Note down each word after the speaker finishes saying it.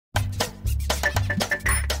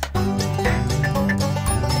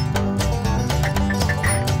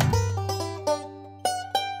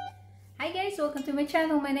to my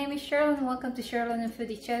channel. My name is Shareelyn. Welcome to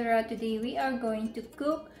shareelynPw, etc. Today we are going to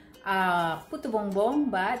cook puto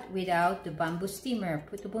bongbong, but without the bamboo steamer.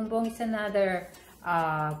 Puto bongbong is another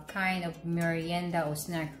kind of merienda or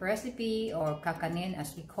snack recipe, or kakanin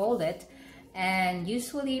as we call it, and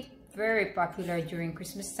usually very popular during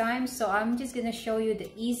Christmas time. So I'm just gonna show you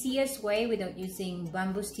the easiest way without using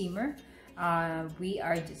bamboo steamer. We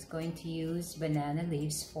are just going to use banana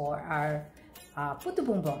leaves for our puto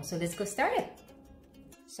bongbong. So let's go start it.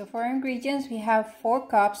 So for our ingredients, we have 4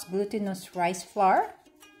 cups glutinous rice flour,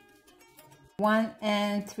 1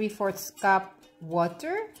 3/4 cup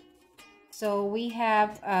water. So we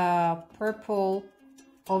have purple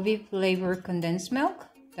olive flavor condensed milk.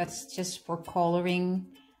 That's just for coloring,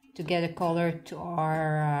 to get a color to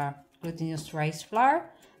our glutinous rice flour.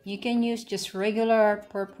 You can use just regular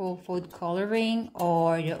purple food coloring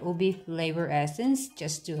or the ubi flavor essence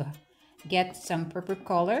just to get some purple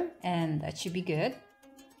color, and that should be good.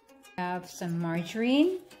 Have some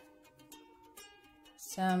margarine,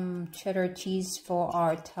 some cheddar cheese for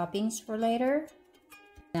our toppings for later,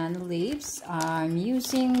 banana leaves. I'm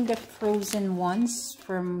using the frozen ones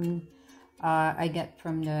from I got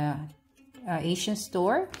from the Asian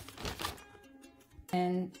store,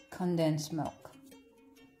 and condensed milk.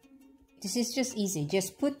 This is just easy.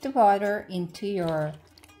 Just put the water into your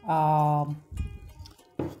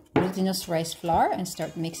glutinous rice flour and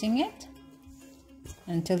start mixing it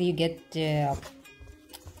until you get the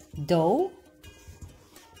dough.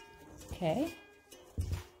 Okay.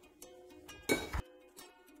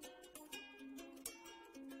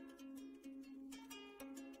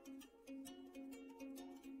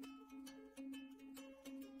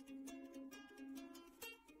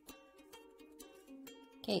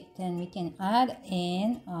 Okay, then we can add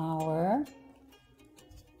in our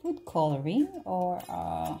food coloring, or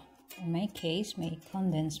in my case, my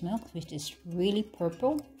condensed milk, which is really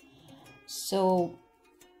purple. So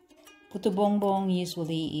puto bongbong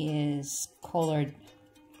usually is colored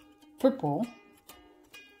purple,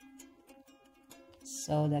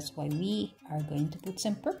 so that's why we are going to put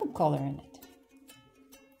some purple color in it.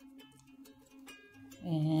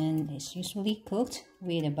 And it's usually cooked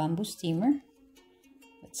with a bamboo steamer.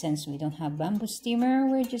 Since we don't have bamboo steamer,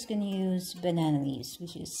 we're just gonna use banana leaves,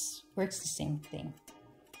 which works the same thing.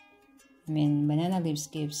 I mean, banana leaves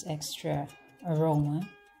gives extra aroma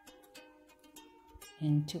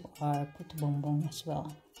into our puto bongbong as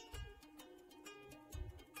well.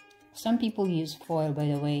 Some people use foil, by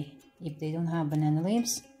the way. If they don't have banana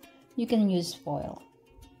leaves, you can use foil.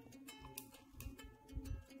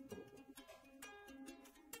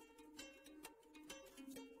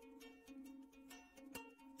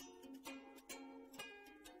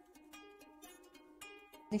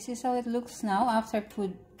 This is how it looks now after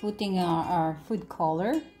putting our food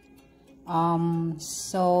color.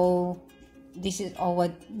 So this is all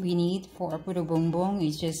what we need for our puto bongbong.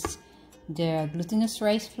 It's just the glutinous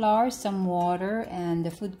rice flour, some water, and the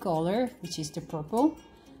food color, which is the purple.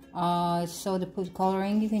 So the food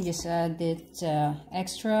coloring, you can just add it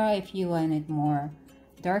extra if you want it more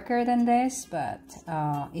darker than this, but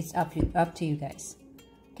it's up to you guys.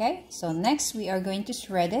 Okay, so next we are going to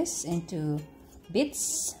shred this into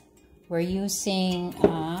bits. We're using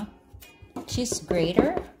cheese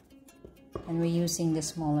grater, and we're using the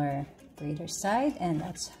smaller grater side, and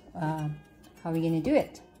that's how we're gonna do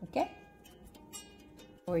it. Okay,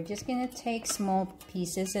 we're just gonna take small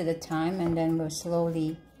pieces at a time, and then we'll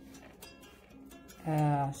slowly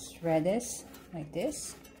shred this like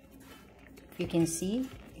this. If you can see,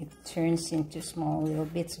 it turns into small little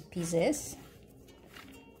bits of pieces.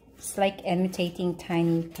 It's like imitating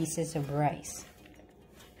tiny pieces of rice.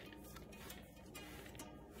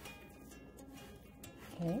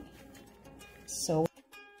 Okay, so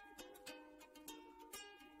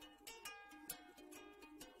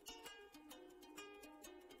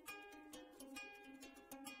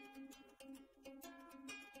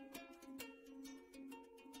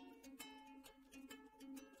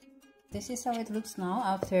this is how it looks now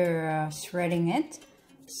after shredding it.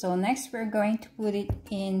 So next we're going to put it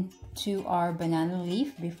into our banana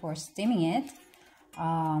leaf before steaming it.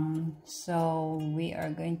 So we are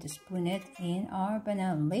going to spoon it in our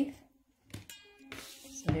banana leaf.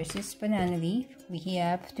 So there's this banana leaf. We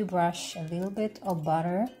have to brush a little bit of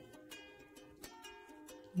butter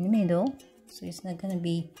in the middle, so it's not gonna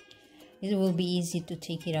be, it will be easy to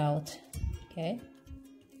take it out. Okay,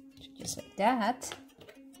 so just like that,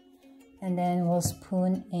 and then we'll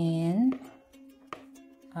spoon in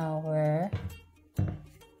our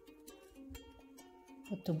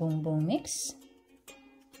puto bongbong mix.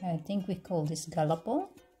 I think we call this galapo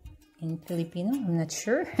in Filipino. I'm not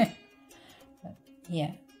sure. But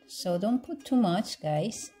Yeah, so don't put too much,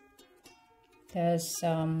 guys, because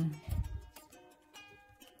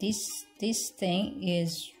this thing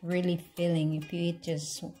is really filling. If you eat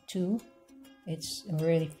just two, it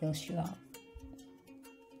really fills you up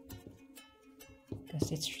because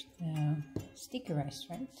it's sticky rice,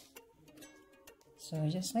 right? So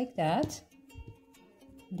just like that.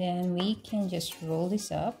 Then we can just roll this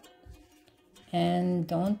up, and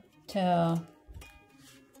don't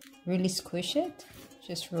really squish it,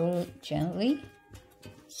 just roll it gently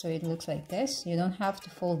so it looks like this. You don't have to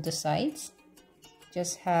fold the sides,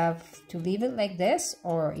 just have to leave it like this,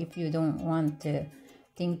 or if you don't want the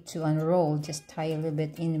thing to unroll, just tie a little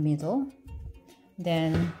bit in the middle.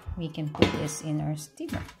 Then we can put this in our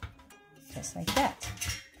steamer just like that.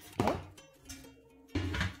 Okay.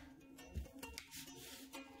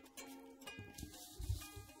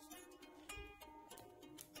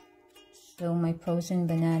 So my frozen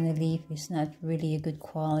banana leaf is not really a good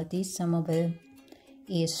quality. Some of it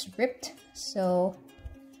is ripped, so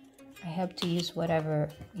I have to use whatever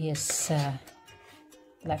is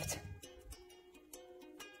left.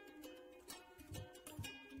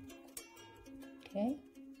 Okay,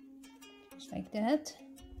 just like that.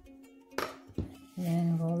 And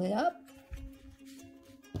then roll it up.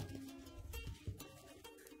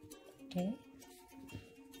 Okay.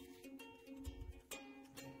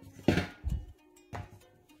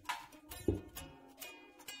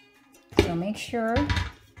 So make sure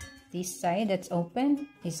this side that's open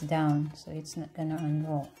is down, so it's not gonna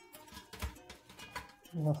unroll.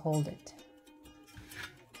 We'll hold it.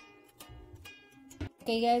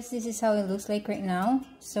 Okay guys, this is how it looks like right now.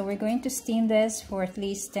 So we're going to steam this for at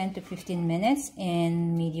least 10 to 15 minutes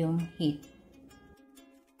in medium heat.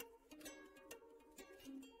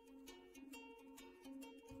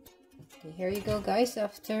 Okay, here you go guys,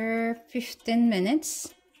 after 15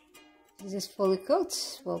 minutes. This is fully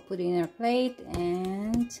cooked. We'll put it in our plate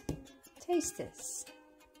and taste this.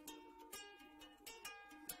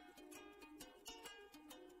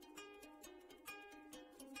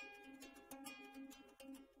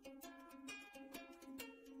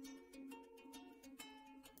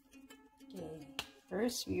 Okay,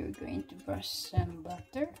 first we are going to brush some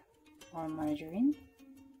butter or margarine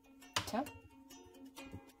on top.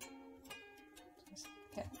 Just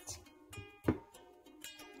like that.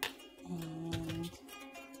 And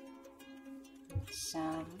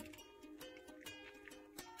some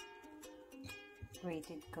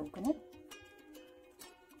grated coconut,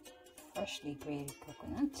 freshly grated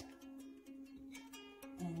coconut,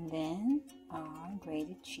 and then our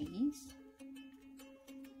grated cheese,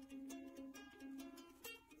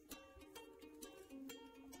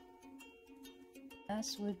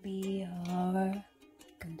 this would be our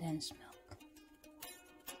condensed milk.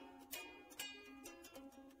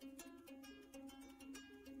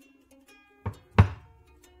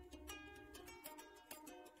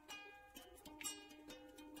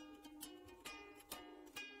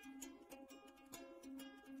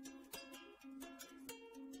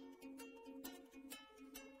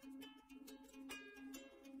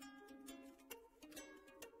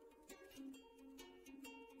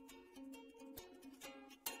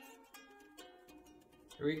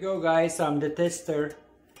 Here we go guys, I'm the tester.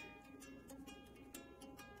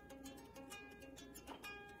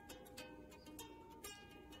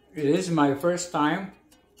 It is my first time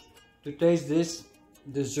to taste this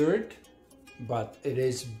dessert, but it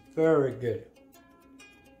is very good.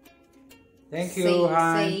 Thank you,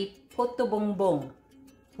 Han. Say puto bongbong.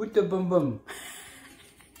 Puto bongbong.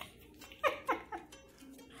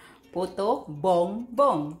 Puto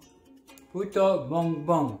bongbong. Puto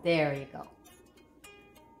bongbong. There you go.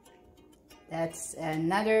 That's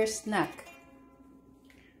another snack.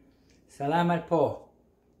 Salamat po.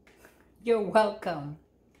 You're welcome.